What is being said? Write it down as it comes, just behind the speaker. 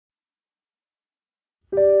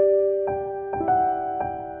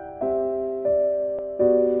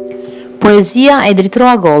Poezia e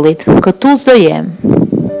Dritero-Agollit, këtu s'do jem.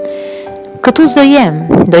 Këtu s'do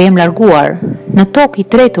jem larguar, në tokë i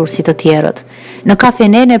tretur si të tjerët, në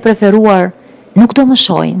kafenen e preferuar, nuk do më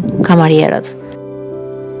shojnë kamarierët.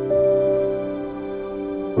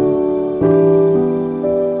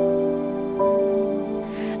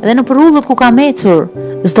 Dhe në përullët ku kam ecur,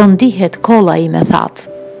 s'do ndihet kolla i me thatë.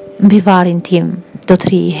 Mbi varin tim, do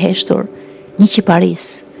të ri i heshtur, një qiparis,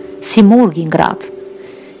 si murgi ngratë.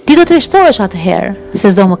 Ti do të rishtohesh atëherë, se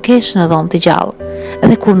s'do më kesh në dhomë të gjallë,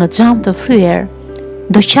 dhe kur në xham të fryer,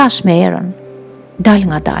 do qash me erën, dal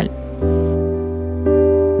nga dal.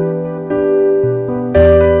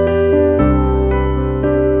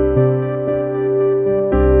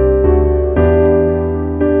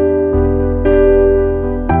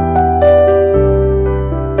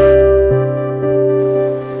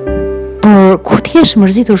 Por kur ti jesh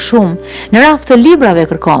mërzitur shumë, në raft të librave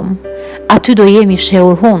kërkom, aty do jemi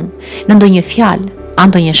fshehur hun, në ndonjë fjalë, a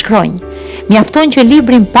ndonjë shkronjë. Mjafton që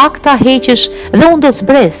librin pak ta heqësh dhe unë do të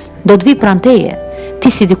zbres, do të vi pranë teje.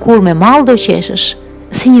 Ti si dikur me mall do qeshësh,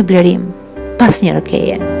 si një blerim pas një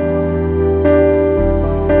rëkeje.